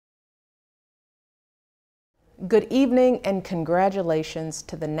Good evening and congratulations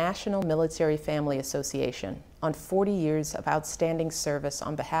to the National Military Family Association on 40 years of outstanding service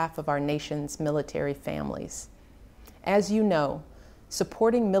on behalf of our nation's military families. As you know,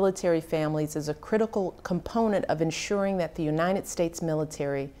 supporting military families is a critical component of ensuring that the United States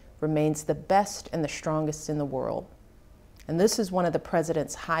military remains the best and the strongest in the world. And this is one of the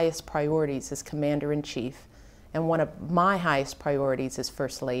President's highest priorities as Commander-in-Chief, and one of my highest priorities as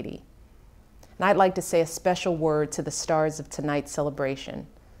First Lady. And I'd like to say a special word to the stars of tonight's celebration,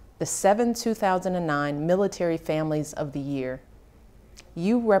 the 7 2009 Military Families of the Year.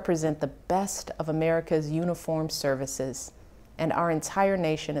 You represent the best of America's uniformed services, and our entire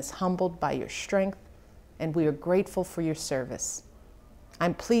nation is humbled by your strength, and we are grateful for your service.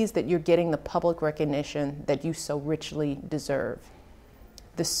 I'm pleased that you're getting the public recognition that you so richly deserve.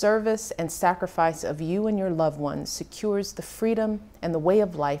 The service and sacrifice of you and your loved ones secures the freedom and the way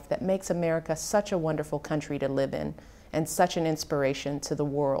of life that makes America such a wonderful country to live in and such an inspiration to the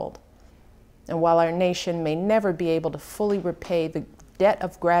world. And while our nation may never be able to fully repay the debt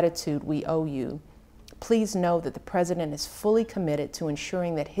of gratitude we owe you, please know that the President is fully committed to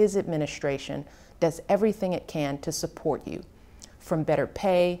ensuring that his administration does everything it can to support you, from better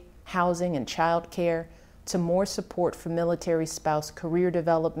pay, housing, and child care, to more support for military spouse career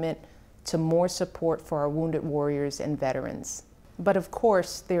development, to more support for our wounded warriors and veterans. But of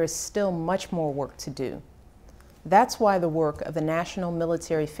course, there is still much more work to do. That's why the work of the National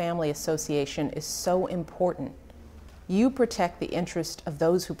Military Family Association is so important. You protect the interest of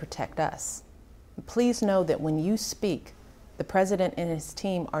those who protect us. Please know that when you speak, the President and his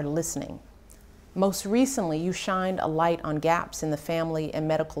team are listening. Most recently, you shined a light on gaps in the Family and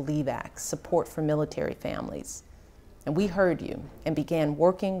Medical Leave Act's support for military families. And we heard you and began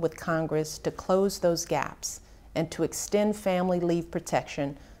working with Congress to close those gaps and to extend family leave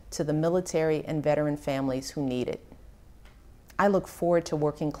protection to the military and veteran families who need it. I look forward to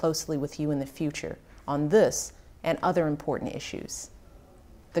working closely with you in the future on this and other important issues.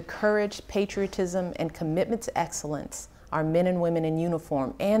 The courage, patriotism, and commitment to excellence our men and women in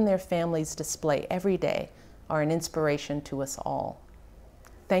uniform and their families display every day are an inspiration to us all.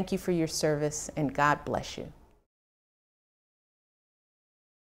 Thank you for your service, and God bless you.